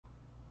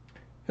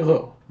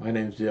Hello, my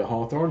name is Dale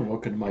Hawthorne.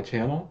 Welcome to my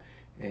channel.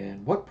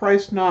 And what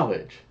price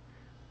knowledge?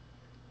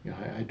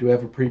 I do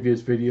have a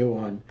previous video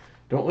on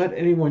don't let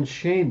anyone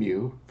shame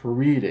you for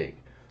reading.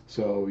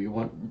 So you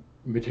want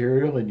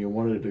material and you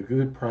want it at a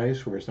good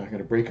price where it's not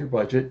going to break your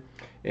budget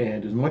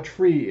and as much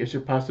free as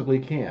you possibly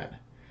can.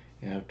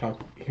 And I've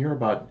talked here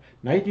about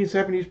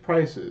 1970s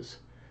prices.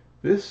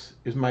 This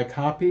is my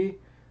copy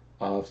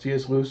of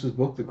C.S. Lewis's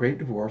book, The Great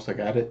Divorce. I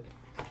got it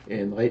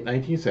in the late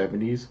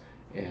 1970s,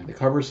 and the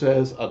cover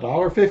says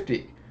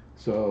 $1.50.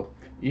 So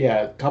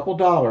yeah, a couple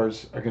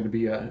dollars are going to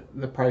be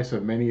the price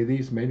of many of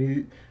these,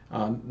 many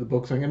the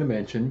books I'm going to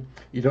mention.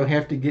 You don't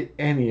have to get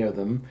any of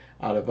them.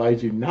 I'd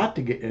advise you not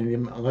to get any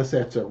of them unless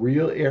that's a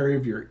real area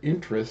of your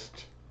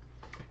interest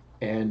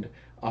and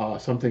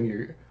something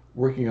you're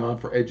working on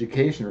for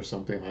education or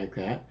something like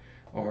that.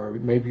 Or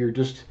maybe you're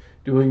just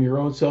doing your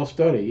own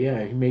self-study.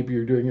 Yeah, maybe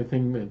you're doing a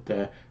thing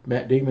that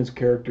Matt Damon's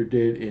character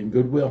did in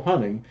Good Will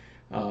Hunting,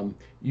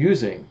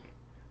 using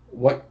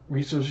what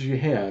resources you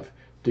have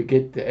to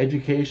get the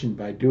education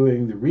by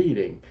doing the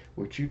reading,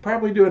 which you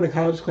probably do in a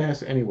college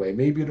class anyway.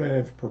 Maybe you don't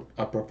have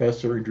a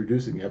professor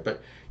introducing it,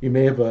 but you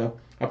may have a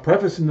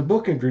preface in the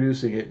book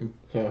introducing it and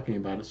talking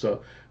about it.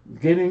 So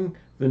getting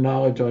the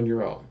knowledge on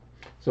your own.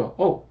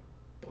 So,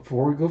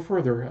 before we go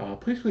further,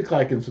 please click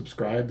like and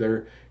subscribe. There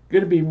are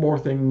going to be more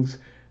things,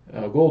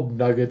 gold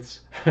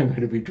nuggets I'm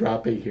going to be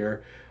dropping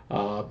here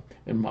on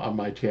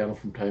my channel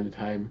from time to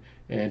time.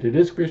 And it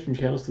is a Christian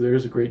channel, so there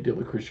is a great deal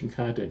of Christian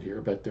content here,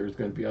 but there's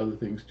going to be other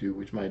things too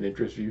which might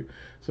interest you.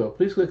 So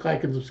please click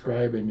like and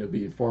subscribe, and you'll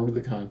be informed of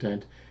the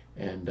content.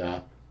 And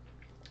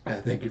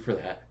thank you for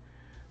that.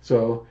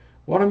 So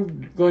what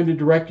I'm going to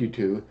direct you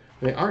to,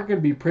 they aren't going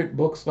to be print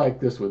books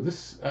like this one.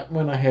 This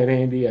one I had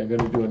handy. I'm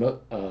going to do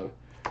a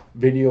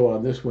video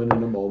on this one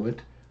in a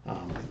moment,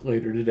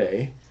 later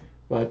today.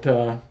 But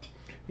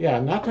yeah,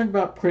 I'm not talking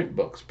about print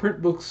books.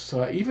 Print books,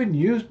 even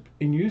used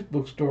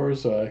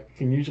bookstores,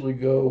 can usually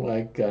go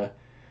like,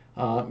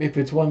 if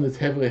it's one that's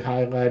heavily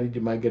highlighted,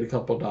 you might get a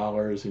couple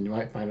dollars and you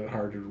might find it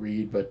hard to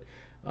read. But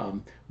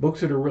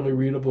books that are really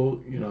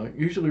readable,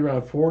 usually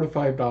around $4 to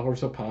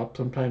 $5 a pop,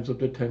 sometimes up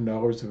to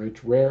 $10 if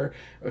it's rare,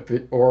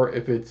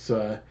 if it's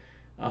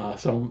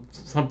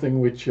something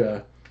which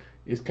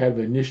is kind of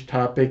a niche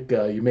topic.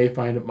 You may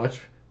find it much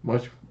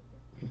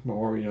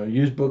more.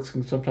 Used books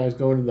can sometimes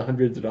go into the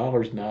hundreds of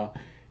dollars now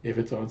if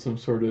it's on some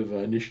sort of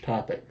niche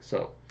topic.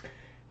 So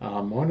what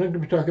I'm going to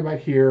be talking about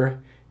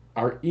here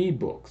are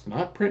ebooks,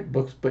 not print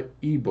books, but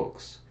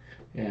ebooks.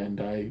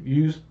 And I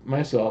use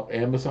myself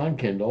Amazon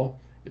Kindle.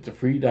 It's a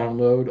free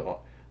download.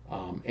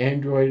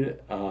 Android,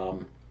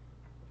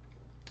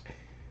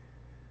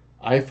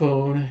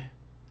 iPhone,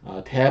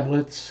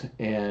 tablets,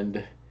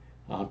 and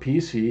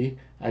PC.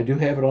 I do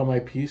have it on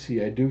my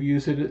PC. I do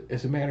use it,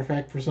 as a matter of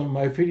fact, for some of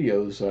my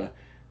videos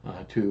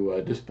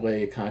to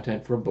display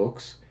content from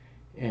books.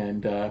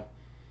 And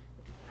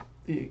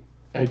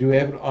I do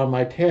have it on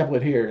my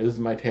tablet here. This is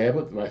my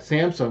tablet, my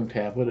Samsung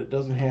tablet. It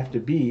doesn't have to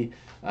be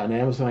an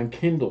Amazon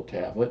Kindle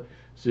tablet,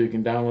 so you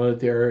can download it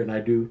there. And I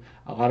do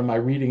a lot of my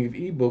reading of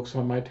ebooks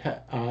on my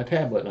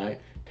tablet, and I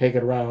take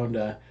it around.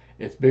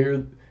 It's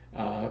bigger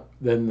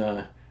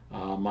than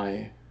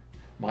my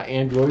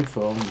Android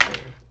phone.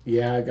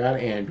 Yeah, I got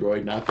an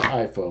Android, not the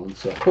iPhone.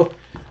 So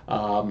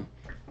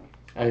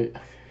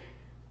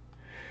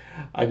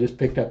I just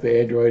picked up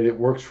the Android. It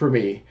works for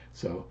me.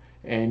 So,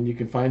 and you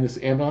can find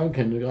this Amazon.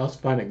 You can also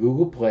find it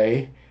Google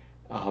Play.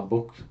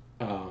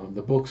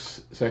 The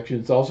books section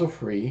is also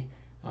free,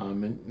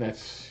 and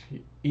that's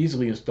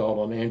easily installed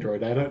on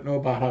Android. I don't know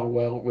about how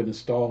well it would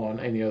install on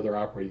any other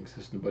operating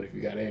system, but if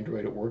you got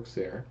Android, it works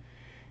there.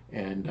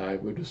 And I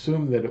would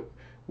assume that it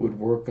would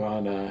work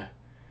on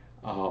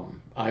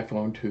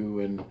iPhone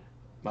too and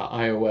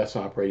iOS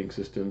operating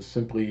systems,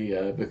 simply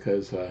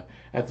because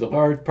that's a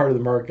large part of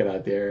the market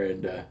out there,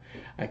 and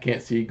I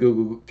can't see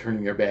Google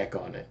turning their back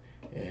on it.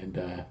 And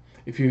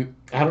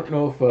I don't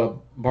know if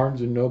Barnes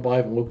and Noble, I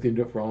haven't looked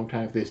into it for a long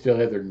time, if they still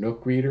have their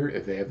Nook reader.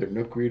 If they have their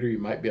Nook reader, you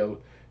might be able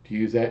to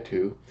use that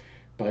too.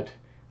 But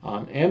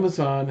on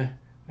Amazon,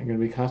 I'm going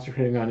to be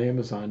concentrating on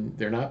Amazon.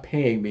 They're not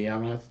paying me.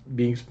 I'm not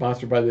being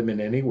sponsored by them in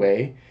any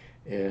way.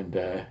 And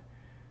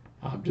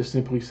I'm just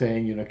simply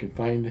saying, you can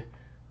find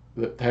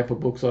the type of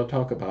books I'll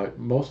talk about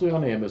mostly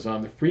on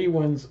Amazon. The free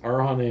ones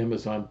are on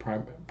Amazon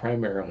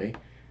primarily.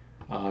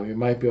 You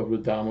might be able to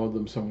download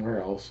them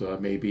somewhere else,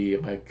 maybe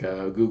like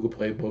Google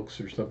Play Books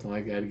or something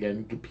like that.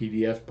 Again,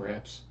 PDF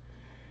perhaps.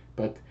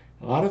 But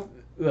a lot of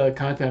the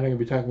content I'm going to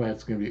be talking about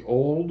is going to be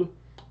old,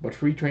 but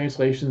free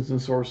translations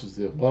and sources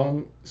that have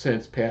long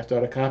since passed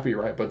out of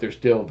copyright, but they're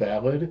still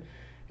valid.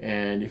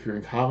 And if you're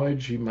in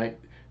college, you might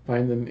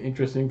find them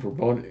interesting for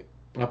boning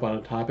up on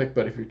a topic.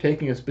 But if you're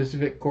taking a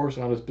specific course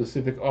on a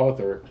specific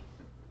author,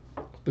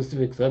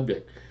 specific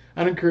subject,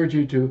 I'd encourage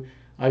you to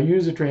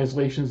use the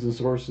translations and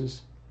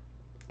sources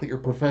that your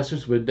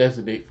professors would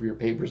designate for your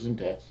papers and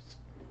tests.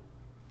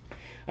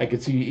 I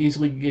could see you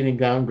easily getting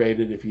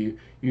downgraded if you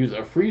use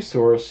a free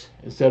source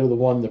instead of the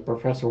one the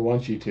professor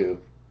wants you to.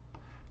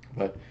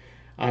 But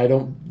I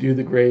don't do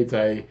the grades.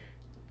 I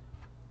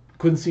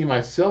couldn't see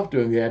myself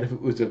doing that if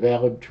it was a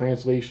valid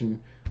translation,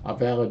 a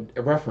valid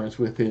reference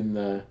within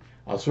the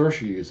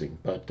source you're using.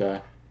 But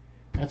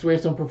that's the way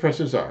some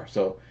professors are.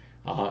 So,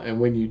 and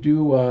when you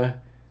do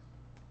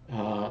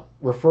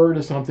refer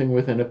to something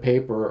within a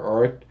paper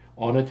or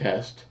on a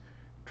test,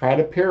 try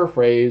to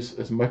paraphrase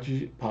as much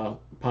as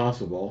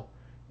possible,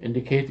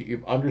 indicate that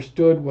you've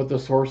understood what the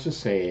source is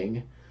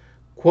saying,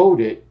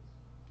 quote it,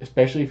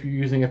 especially if you're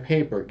using a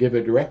paper, give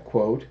a direct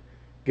quote,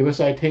 give a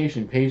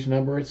citation, page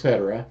number,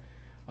 etc.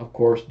 Of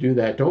course, do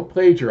that. Don't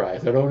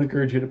plagiarize. I don't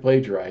encourage you to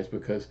plagiarize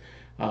because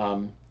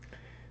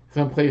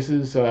some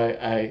places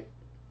I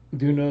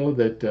do know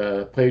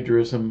that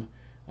plagiarism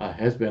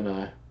has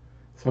been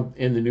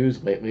in the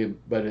news lately,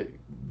 but it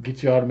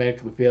gets you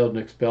automatically failed and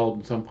expelled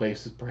in some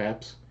places,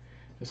 perhaps.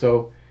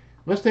 So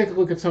let's take a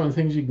look at some of the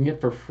things you can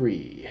get for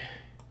free.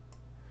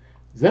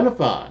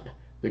 Xenophon,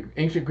 the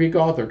ancient Greek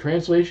author,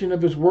 translation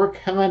of his work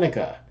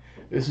Hellenica.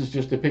 This is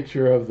just a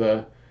picture of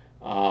the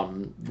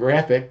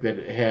graphic that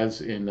it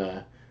has in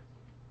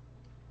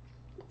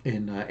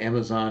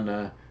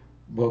Amazon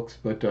books,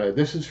 but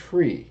this is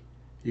free.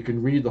 You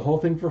can read the whole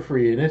thing for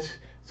free, and it's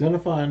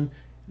Xenophon,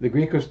 the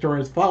Greek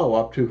historian's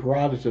follow-up to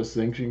Herodotus,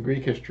 the ancient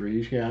Greek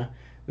histories. Yeah,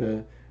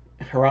 the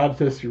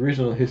Herodotus, the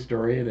original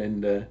historian,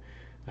 and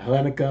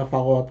Hellenica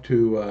follow-up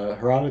to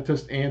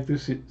Herodotus and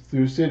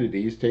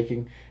Thucydides,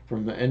 taking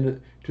from the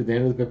end to the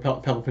end of the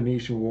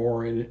Peloponnesian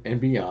War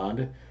and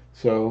beyond.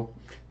 So,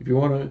 if you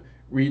want to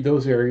read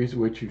those areas,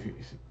 which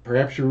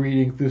perhaps you're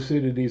reading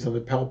Thucydides on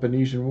the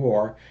Peloponnesian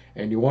War,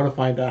 and you want to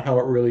find out how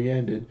it really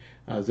ended,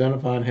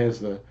 Xenophon has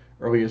the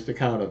earliest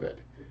account of it.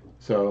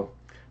 So,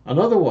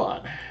 another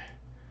one,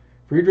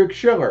 Friedrich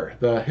Schiller,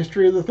 The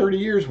History of the 30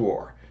 Years'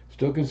 War,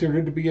 still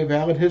considered to be a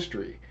valid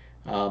history.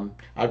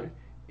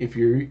 If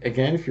you're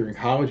in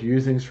college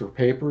using this for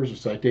papers or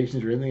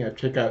citations or anything, I'd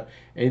check out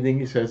anything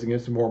he says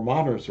against a more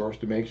modern source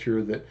to make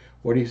sure that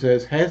what he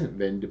says hasn't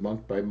been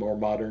debunked by more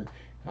modern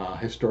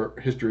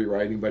history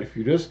writing. But if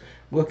you're just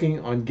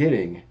looking on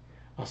getting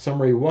a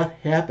summary of what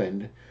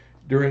happened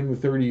during the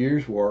 30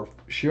 Years' War,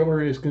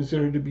 Schiller is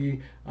considered to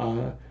be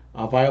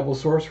a viable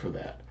source for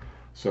that.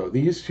 So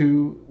these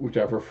two, which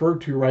I've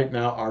referred to right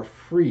now, are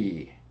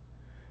free.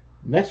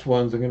 Next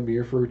ones I'm going to be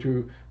referred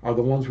to are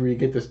the ones where you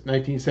get the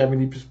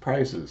 1970s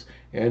prices,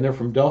 and they're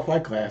from Delphi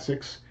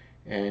Classics,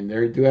 and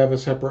they do have a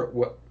separate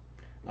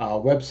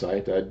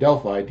website,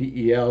 Delphi,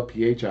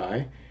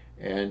 DELPHI,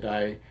 and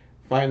I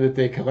find that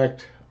they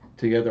collect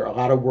together a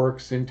lot of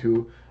works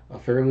into a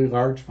fairly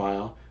large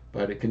file,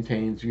 but it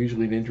contains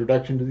usually an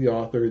introduction to the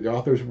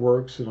author's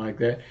works, and like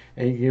that,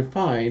 and you can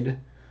find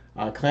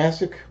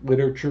classic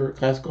literature,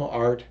 classical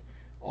art,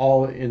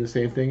 all in the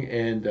same thing,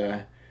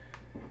 and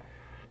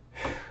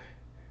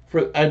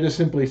I just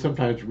simply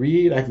sometimes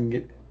read. I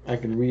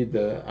can read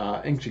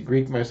the ancient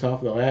Greek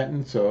myself, the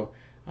Latin, so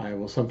I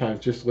will sometimes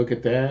just look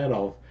at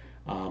that.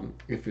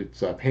 If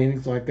it's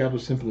paintings like that, I'll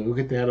simply look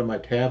at that on my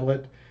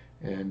tablet.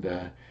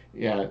 And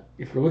yeah,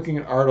 if you're looking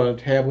at art on a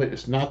tablet,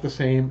 it's not the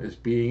same as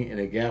being in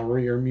a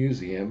gallery or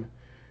museum,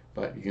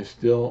 but you can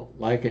still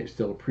like it,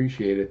 still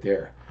appreciate it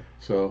there.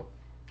 So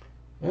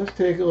let's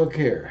take a look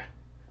here.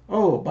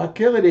 Oh,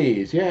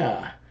 Bacchylides,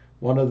 yeah,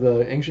 one of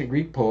the ancient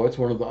Greek poets,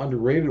 one of the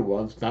underrated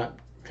ones, not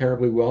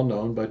terribly well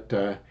known,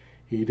 but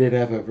he did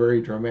have a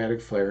very dramatic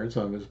flair in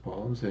some of his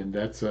poems, and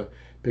that's a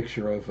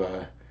picture of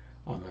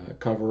on the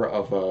cover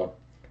of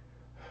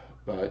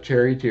a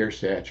charioteer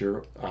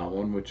statue,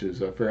 one which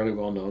is fairly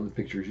well known. The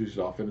picture is used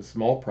often at a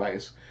small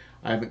price.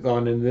 I haven't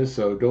gone into this,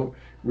 so don't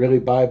really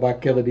buy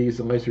Bacchylides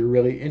unless you're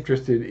really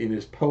interested in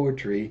his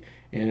poetry,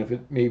 and if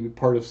it may be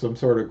part of some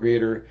sort of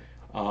greater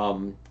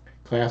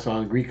class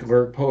on Greek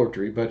lyric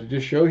poetry. But it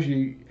just shows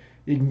you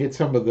can get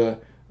some of the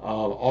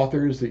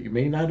authors that you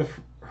may not have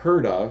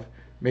heard of,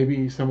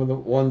 maybe some of the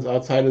ones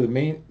outside of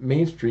the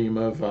mainstream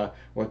of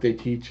what they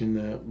teach in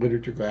the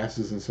literature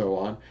classes and so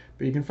on,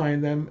 but you can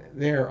find them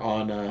there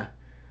on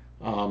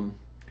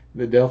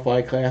the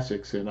Delphi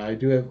Classics. And I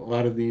do have a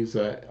lot of these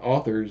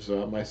authors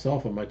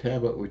myself on my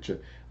tablet, which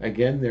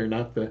again, they're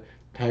not the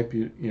type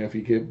if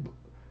you get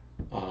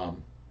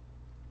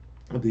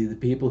the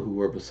people who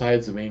were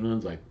besides the main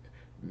ones, like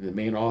the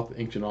main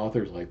ancient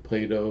authors like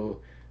Plato,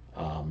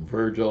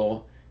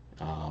 Virgil,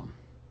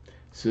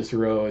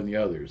 Cicero, and the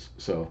others.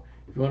 So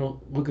if you want to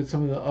look at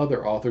some of the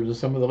other authors and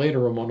some of the later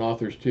Roman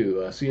authors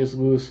too, C.S.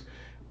 Lewis,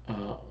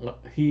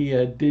 he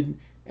did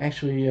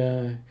actually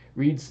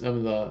read some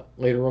of the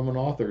later Roman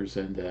authors,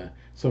 and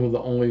some of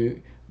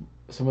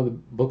the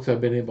books I've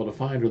been able to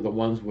find are the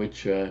ones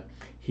which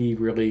he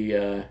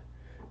really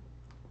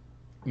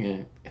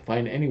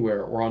find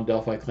anywhere or on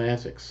Delphi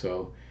Classics.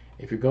 So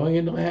if you're going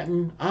into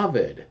Latin,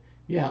 Ovid.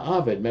 Yeah,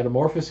 Ovid,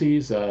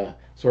 Metamorphoses,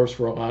 source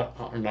for a lot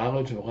of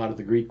knowledge of a lot of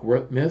the Greek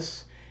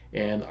myths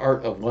and the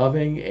art of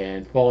loving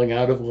and falling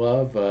out of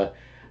love. The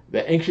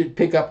ancient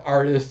pickup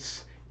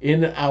artists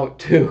in and out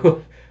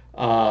too,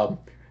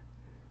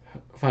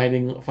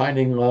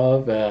 finding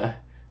love.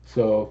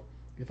 So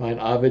you find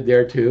Ovid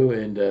there too,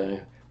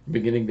 and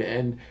beginning to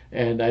end.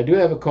 And I do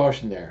have a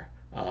caution there.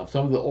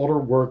 Some of the older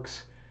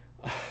works,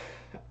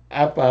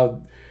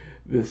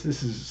 this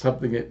is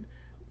something that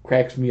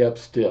cracks me up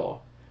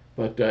still.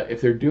 But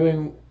if they're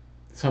doing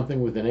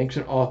something with an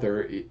ancient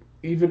author,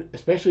 even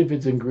especially if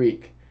it's in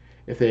Greek,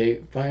 if they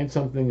find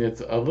something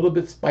that's a little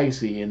bit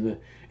spicy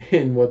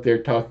in what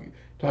they're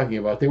talking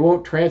about, they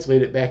won't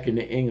translate it back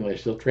into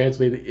English. They'll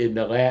translate it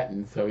into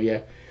Latin. So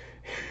yeah,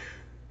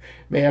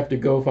 may have to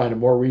go find a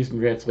more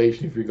recent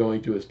translation if you're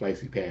going to a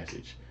spicy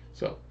passage.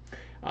 So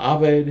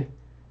Ovid,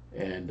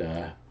 and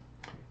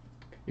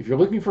if you're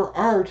looking for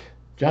art,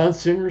 John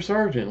Singer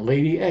Sargent,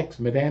 Lady X,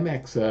 Madame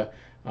X,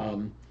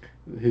 um,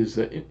 his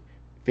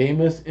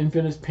famous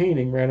infamous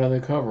painting right on the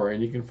cover,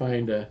 and you can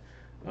find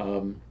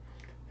um,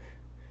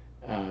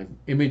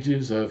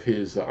 images of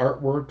his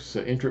artworks,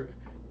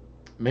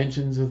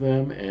 mentions of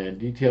them, and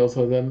details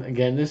of them.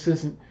 Again, this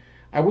isn't.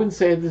 I wouldn't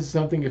say this is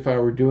something if I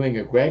were doing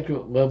a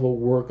graduate level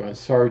work on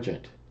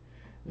Sargent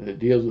that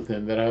deals with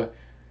him that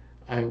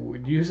I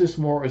would use this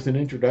more as an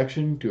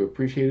introduction to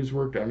appreciate his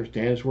work, to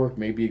understand his work.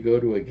 Maybe you go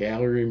to a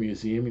gallery or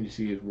museum and you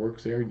see his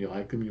works there and you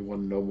like them, you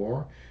want to know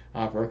more.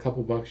 For a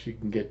couple bucks, you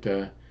can get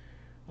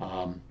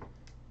um,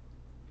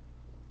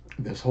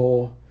 this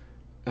whole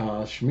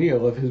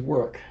schmeal of his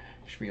work.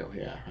 Schmeal,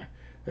 yeah.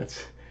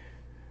 That's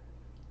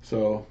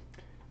so.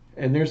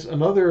 And there's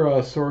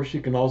another source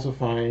you can also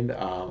find,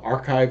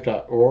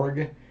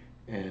 archive.org,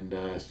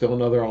 and still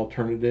another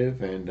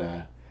alternative.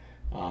 And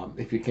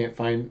if you can't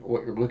find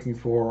what you're looking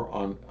for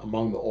on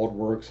among the old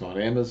works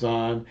on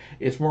Amazon,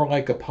 it's more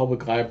like a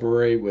public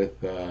library with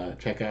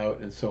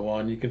checkout and so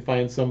on. You can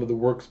find some of the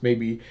works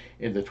maybe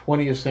in the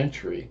 20th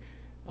century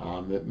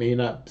that may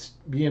not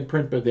be in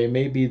print, but they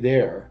may be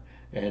there.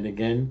 And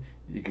again,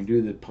 you can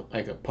do the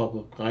like a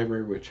public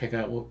library with check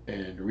out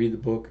and read the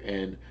book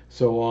and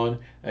so on.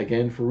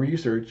 Again, for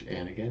research,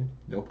 and again,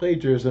 no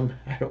plagiarism.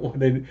 I don't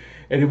want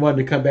anyone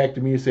to come back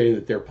to me and say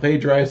that they're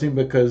plagiarizing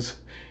because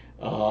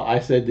I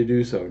said to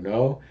do so.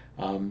 No,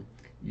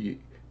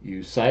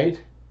 you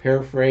cite,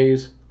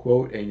 paraphrase,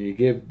 quote, and you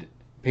give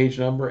page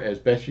number as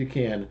best you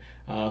can.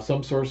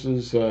 Some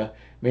sources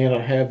may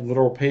not have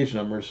literal page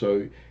numbers,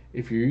 so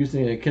if you're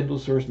using a Kindle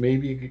source,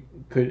 maybe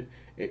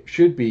it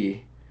should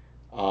be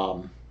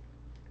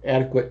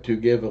adequate to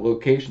give a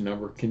location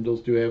number.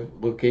 Kindles do have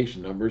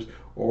location numbers,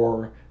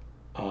 or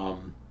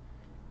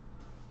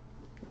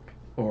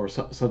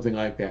something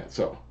like that.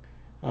 So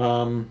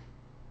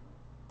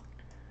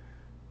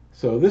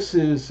this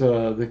is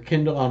the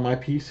Kindle on my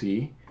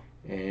PC,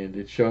 and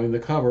it's showing the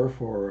cover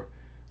for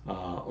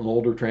an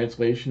older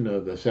translation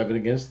of the Seven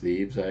Against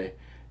Thebes. I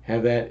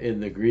have that in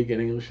the Greek and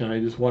English, and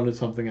I just wanted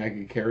something I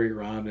could carry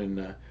around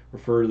and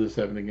refer to the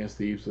Seven Against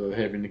Thebes without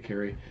having to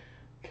carry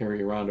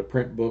around a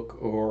print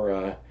book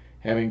or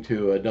having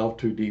to delve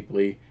too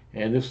deeply.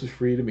 And this is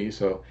free to me.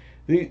 So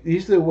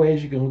these are the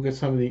ways you can look at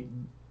some of the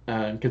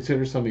and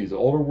consider some of these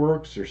older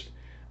works.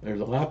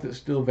 There's a lot that's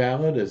still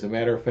valid. As a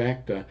matter of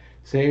fact,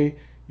 say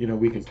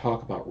we can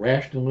talk about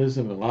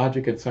rationalism and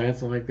logic and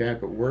science and like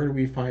that, but where do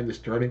we find the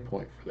starting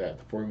point for that?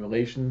 The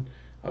formulation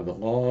of the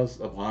laws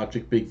of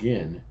logic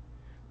begin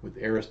with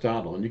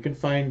Aristotle, and you can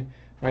find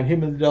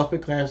him in the Delphi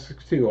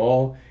Classics too,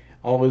 all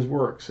his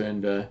works,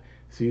 and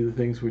see the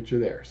things which are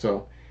there.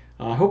 So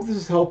I hope this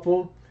is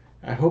helpful.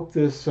 I hope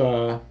this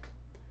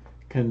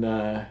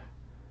can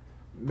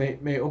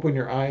may open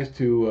your eyes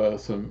to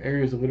some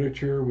areas of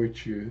literature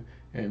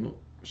and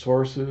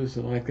sources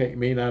and like that you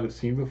may not have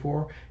seen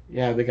before.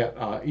 Yeah, they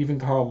got even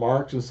Karl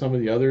Marx and some of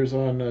the others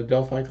on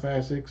Delphi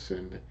Classics,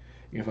 and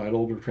you can find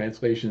older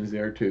translations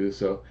there too.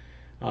 So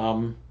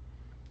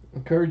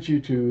encourage you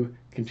to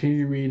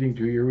continue reading,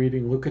 do your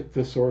reading, look at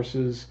the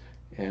sources,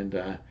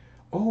 and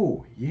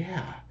oh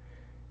yeah,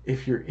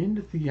 if you're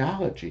into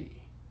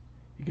theology,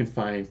 you can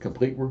find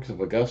complete works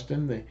of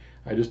Augustine.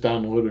 I just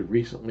downloaded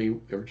recently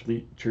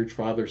early church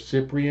father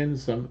Cyprian,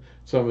 some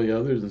of the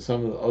others, and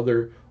some of the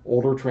other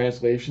older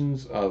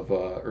translations of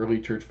early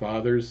church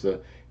fathers,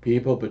 the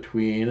people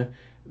between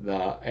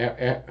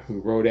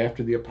who wrote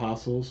after the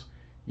apostles.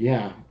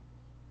 Yeah,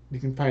 you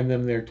can find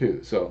them there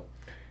too. So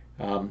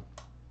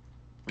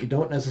you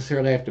don't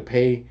necessarily have to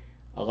pay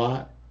a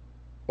lot,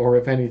 or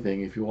if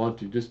anything, if you want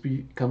to just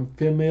become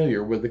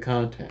familiar with the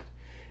content.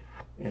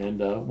 And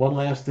one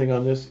last thing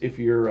on this, if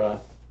you're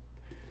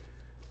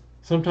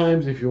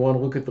sometimes if you want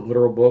to look at the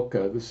literal book,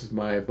 this is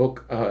my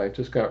book I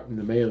just got in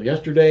the mail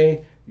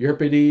yesterday,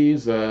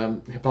 Euripides,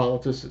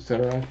 Hippolytus,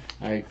 etc.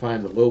 I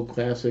find the Loeb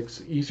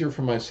classics easier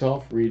for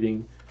myself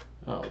reading.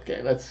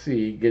 Okay, let's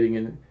see, getting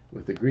in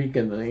with the Greek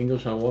and the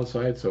English on one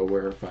side, so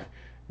where if I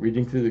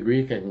reading through the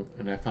Greek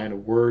and I find a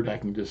word, I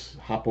can just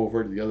hop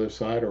over to the other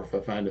side, or if I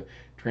find a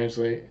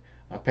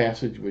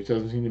passage which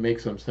doesn't seem to make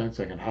some sense,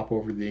 I can hop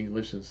over to the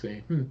English and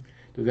say,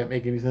 does that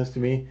make any sense to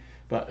me?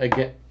 But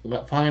again,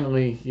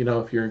 finally,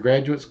 if you're in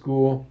graduate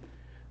school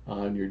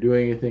and you're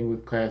doing anything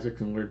with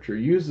classics and literature,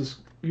 use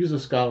a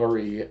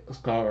scholarly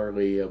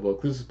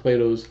book. This is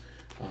Plato's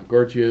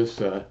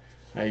Gorgias.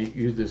 I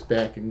used this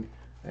back in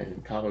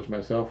college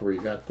myself, where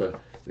you got the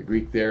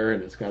Greek there,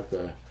 and it's got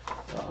the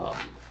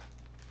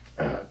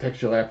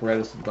textual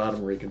apparatus at the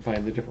bottom where you can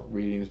find the different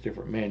readings,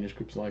 different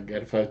manuscripts like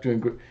that. If I was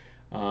doing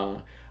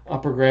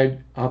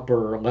upper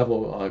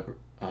level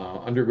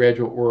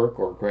undergraduate work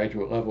or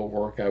graduate level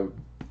work,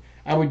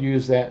 I would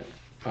use that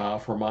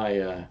for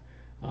my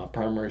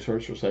primary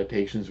source for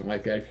citations and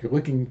like that. If you're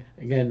looking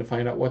again to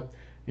find out what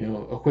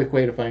a quick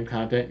way to find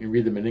content, and you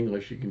read them in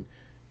English, you can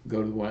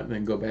go to the one and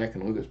then go back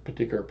and look at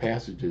particular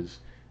passages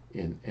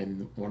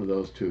in one of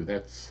those two.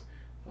 That's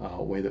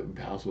a way that would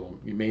be possible.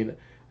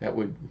 That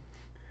would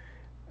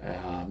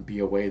be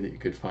a way that you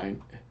could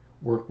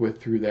work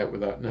with through that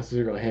without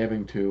necessarily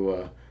having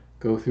to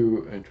go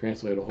through and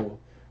translate a whole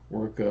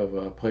work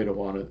of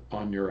Plato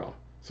on your own.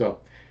 So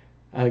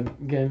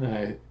again,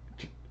 I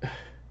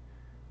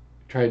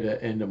tried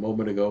to end a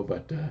moment ago,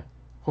 but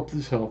hope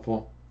this is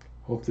helpful.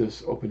 Hope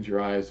this opens your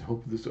eyes.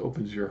 Hope this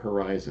opens your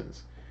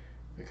horizons,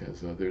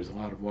 because there's a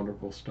lot of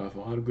wonderful stuff, a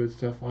lot of good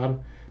stuff, a lot of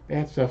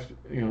bad stuff.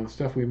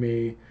 Stuff we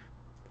may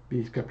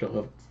be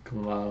skeptical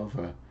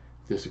of,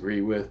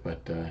 disagree with,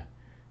 but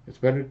it's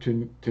better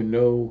to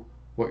know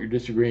what you're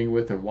disagreeing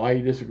with and why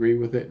you disagree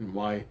with it and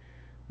why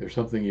there's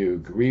something you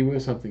agree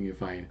with, something you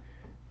find,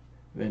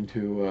 than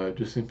to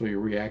just simply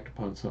react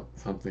upon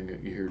something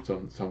that you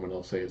heard someone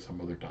else say at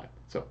some other time.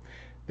 So,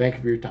 thank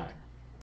you for your time.